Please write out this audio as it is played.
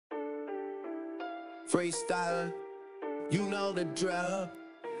Freestyle, you know the drill,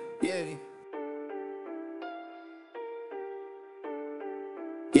 yeah.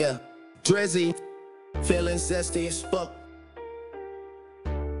 Yeah, Drizzy, feeling zesty as fuck.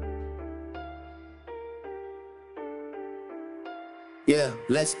 Yeah,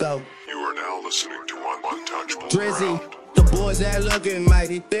 let's go. You are now listening to Untouchable Drizzy, Ground. the boys that looking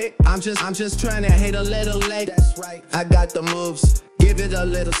mighty thick. I'm just trying to hit a little late. That's right. I got the moves, give it a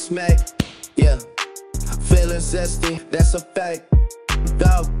little smack. Yeah, feeling zesty, that's a fact.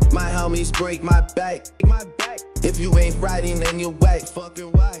 Go, my homies break my back. If you ain't riding, then you whack.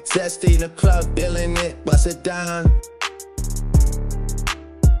 Fucking white. Zesty the club, feeling it, bust it down.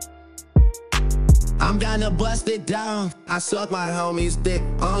 I'm gonna bust it down. I suck my homie's dick,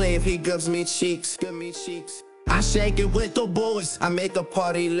 only if he gives me cheeks. Give me cheeks. I shake it with the boys, I make a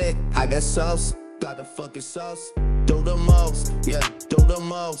party lit. I got sauce, got the fucking sauce. Do the most, yeah, do the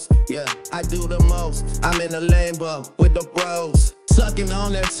most, yeah, I do the most. I'm in a Lambo with the bros, sucking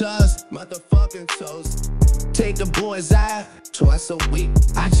on their toes, motherfucking toes. Take the boys out twice a week.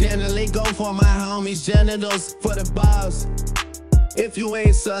 I generally go for my homies' genitals for the balls. If you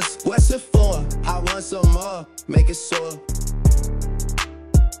ain't sus, what's it for? I want some more, make it sore.